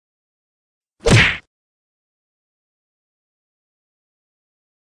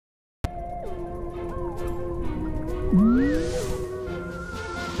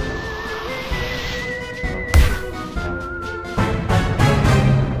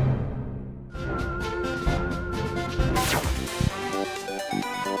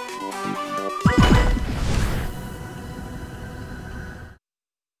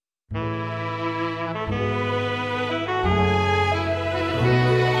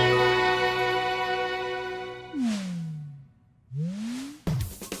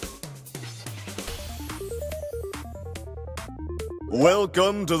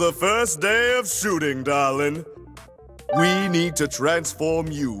Welcome to the first day of shooting, darling. We need to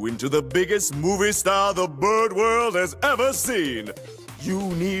transform you into the biggest movie star the bird world has ever seen. You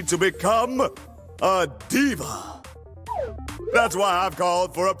need to become a diva. That's why I've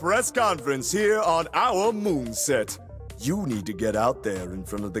called for a press conference here on our moon set. You need to get out there in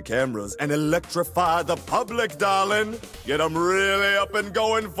front of the cameras and electrify the public, darling. Get them really up and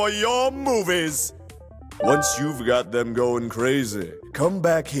going for your movies. Once you've got them going crazy, come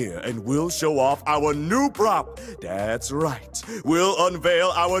back here and we'll show off our new prop. That's right. We'll unveil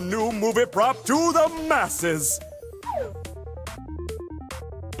our new movie prop to the masses.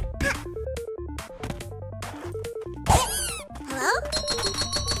 Hello?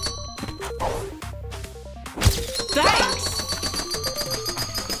 Thanks!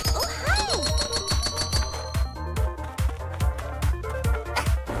 Oh, hi!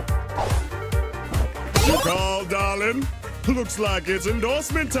 You called, darling? Looks like it's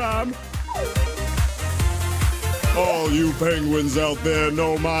endorsement time. All you penguins out there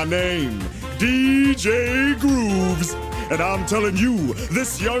know my name, DJ Grooves. And I'm telling you,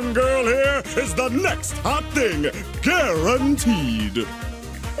 this young girl here is the next hot thing, guaranteed.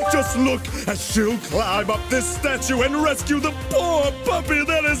 Just look as she'll climb up this statue and rescue the poor puppy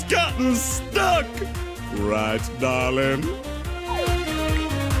that has gotten stuck. Right, darling?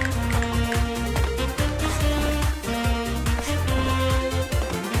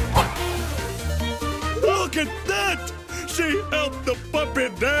 Look at that! She held the puppy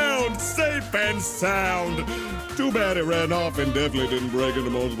down safe and sound. Too bad it ran off and definitely didn't break into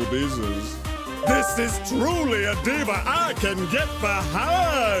multiple pieces. This is truly a diva I can get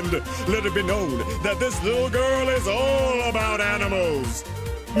behind. Let it be known that this little girl is all about animals.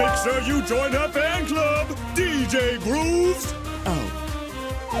 Make sure you join her fan club, DJ Grooves. Out.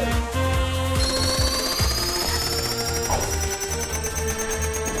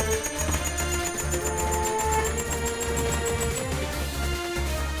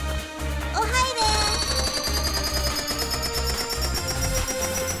 Oh, hi there!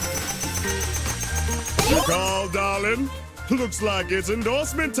 You called, darling? Looks like it's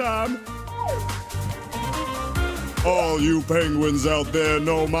endorsement time. All you penguins out there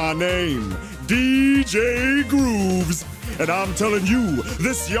know my name, DJ Grooves. And I'm telling you,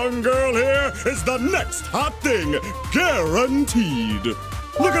 this young girl here is the next hot thing, guaranteed.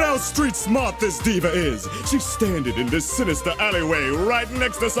 Look at how street smart this diva is. She's standing in this sinister alleyway right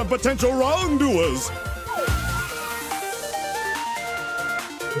next to some potential wrongdoers.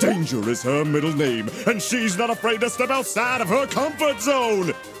 Danger is her middle name, and she's not afraid to step outside of her comfort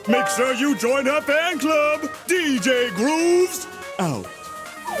zone. Make sure you join her fan club, DJ Grooves. Out.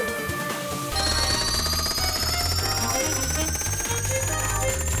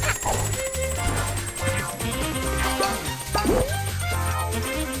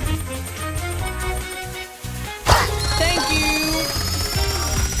 Thank you!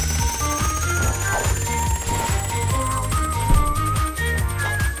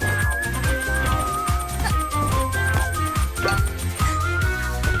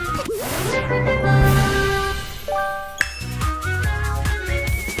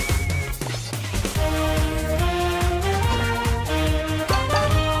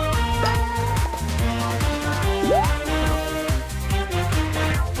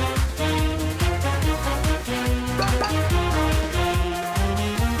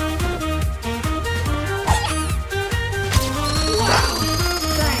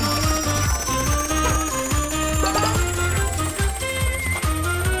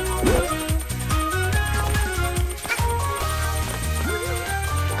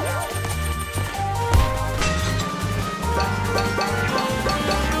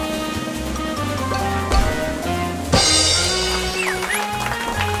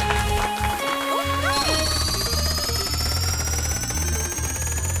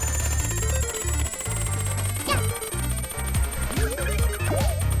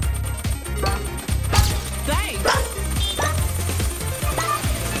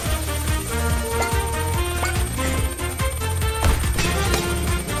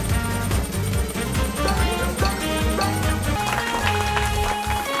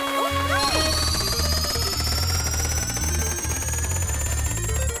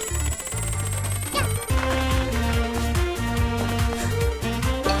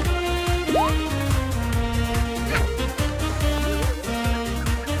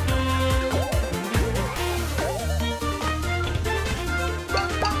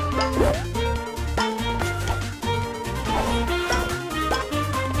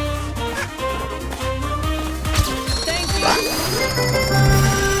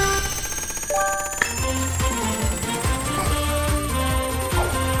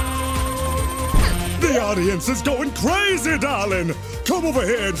 audience is going crazy, darling. Come over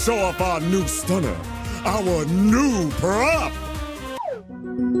here and show off our new stunner, our new prop.